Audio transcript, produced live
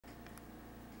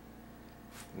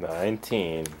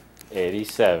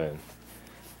1987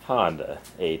 Honda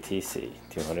ATC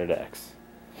 200X.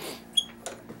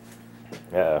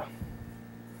 Uh-oh.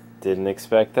 Didn't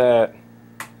expect that.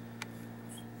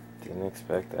 Didn't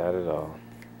expect that at all.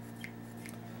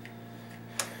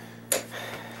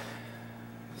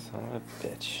 Son of a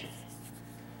bitch.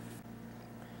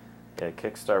 Yeah,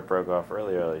 Kickstart broke off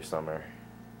early summer.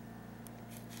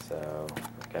 So,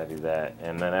 gotta do that.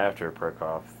 And then after it broke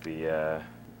off, the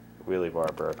wheelie bar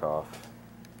broke off.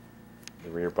 The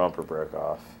rear bumper broke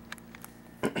off.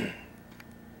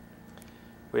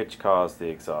 Which caused the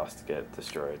exhaust to get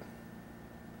destroyed.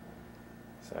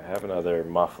 So I have another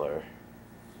muffler.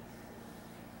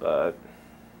 But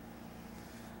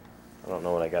I don't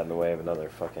know what I got in the way of another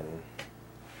fucking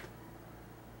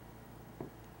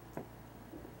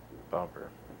bumper.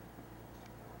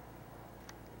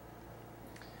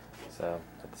 So,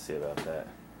 have to see about that.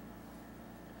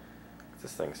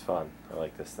 This thing's fun. I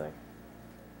like this thing.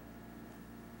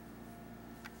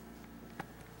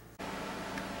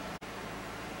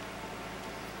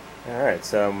 Alright,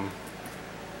 so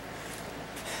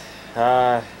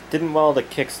didn't weld a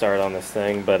kickstart on this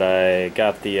thing, but I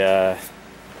got the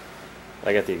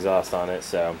exhaust on it,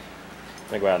 so I'm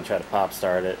gonna go out and try to pop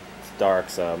start it. It's dark,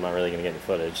 so I'm not really gonna get any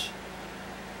footage.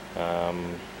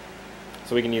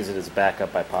 So we can use it as a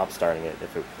backup by pop starting it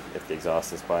if the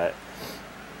exhaust is quiet.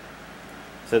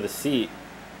 So the seat,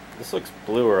 this looks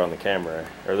bluer on the camera,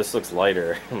 or this looks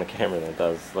lighter on the camera than it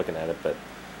does looking at it, but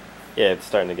yeah, it's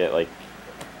starting to get like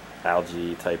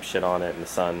algae type shit on it, and the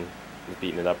sun is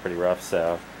beating it up pretty rough,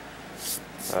 so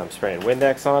I'm spraying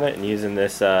Windex on it and using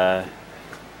this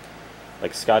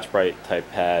like Scotch-Brite type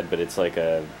pad, but it's like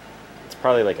it's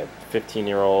probably like a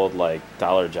 15-year-old like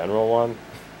Dollar General one,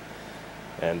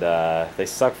 and they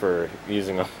suck for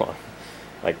using them on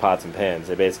like pots and pans.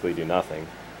 They basically do nothing,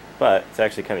 but it's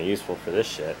actually kind of useful for this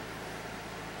shit.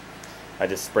 I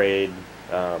just sprayed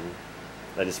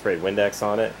Windex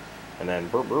on it, and then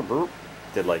burp, burp, burp,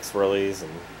 did like swirlies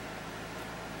and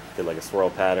did like a swirl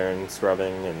pattern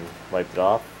scrubbing and wiped it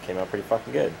off. Came out pretty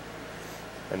fucking good.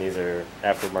 And these are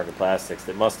aftermarket plastics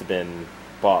that must have been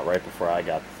bought right before I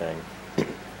got the thing.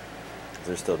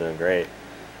 They're still doing great.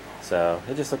 So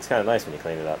it just looks kind of nice when you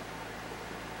clean it up.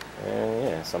 And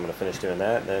yeah, so I'm going to finish doing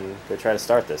that and then go try to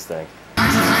start this thing.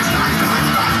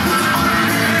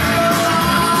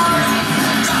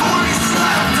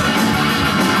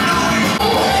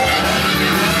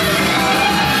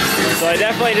 So I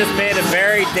definitely just made a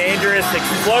very dangerous,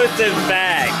 explosive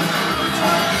bag.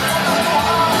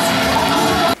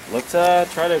 Let's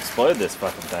try to explode this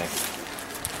fucking thing.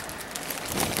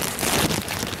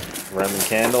 Roman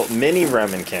candle, mini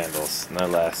Roman candles, no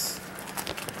less.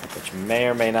 Which may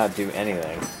or may not do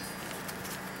anything.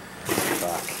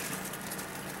 Fuck.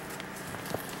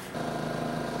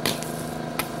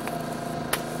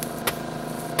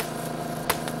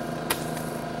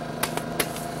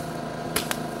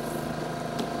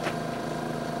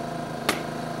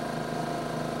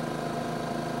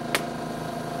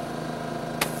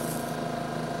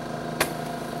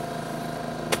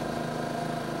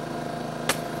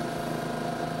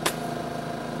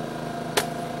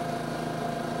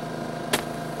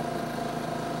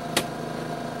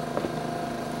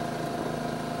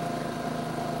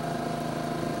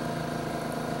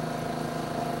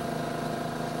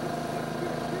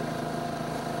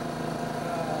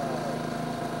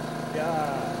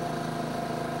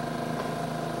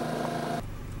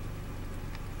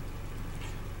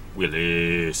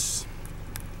 Willis.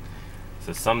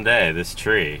 So someday this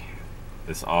tree,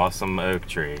 this awesome oak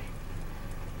tree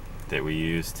that we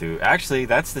used to, actually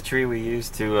that's the tree we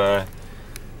used to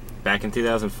back in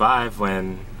 2005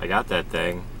 when I got that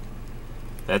thing.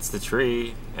 That's the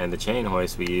tree and the chain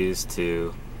hoist we used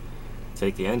to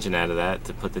take the engine out of that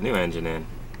to put the new engine in.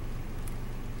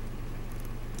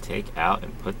 Take out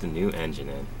and put the new engine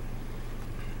in.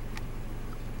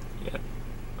 Yep.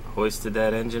 Hoisted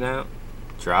that engine out,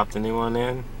 dropped a new one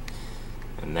in,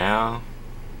 and now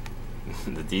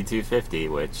the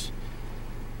D250, which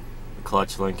the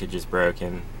clutch linkage is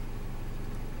broken.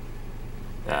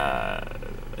 I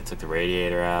took the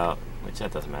radiator out, which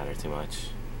that doesn't matter too much.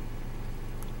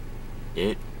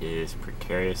 It is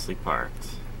precariously parked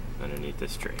underneath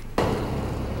this tree.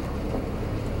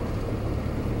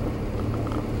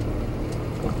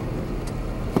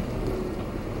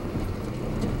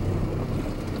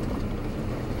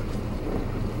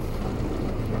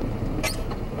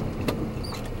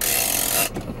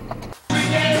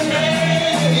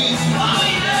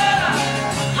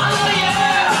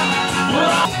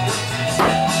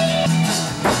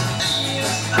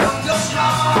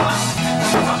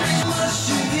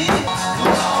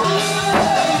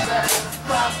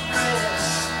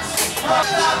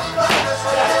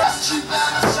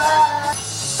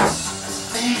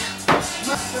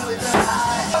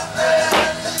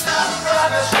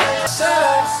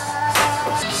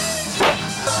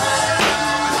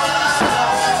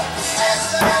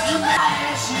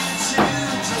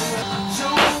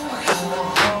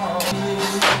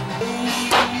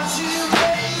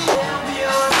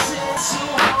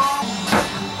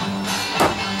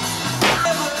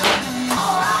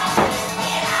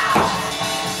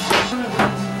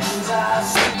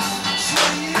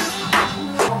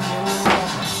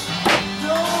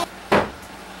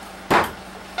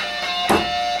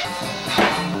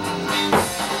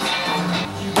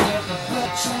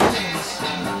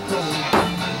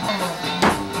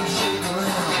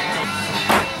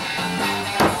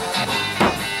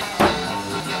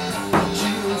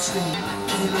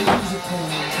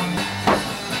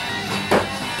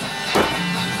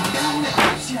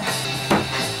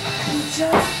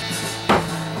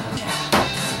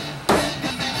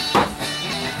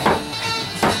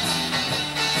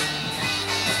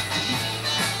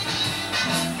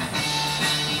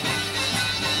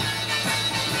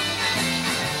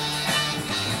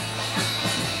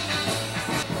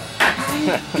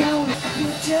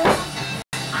 Go,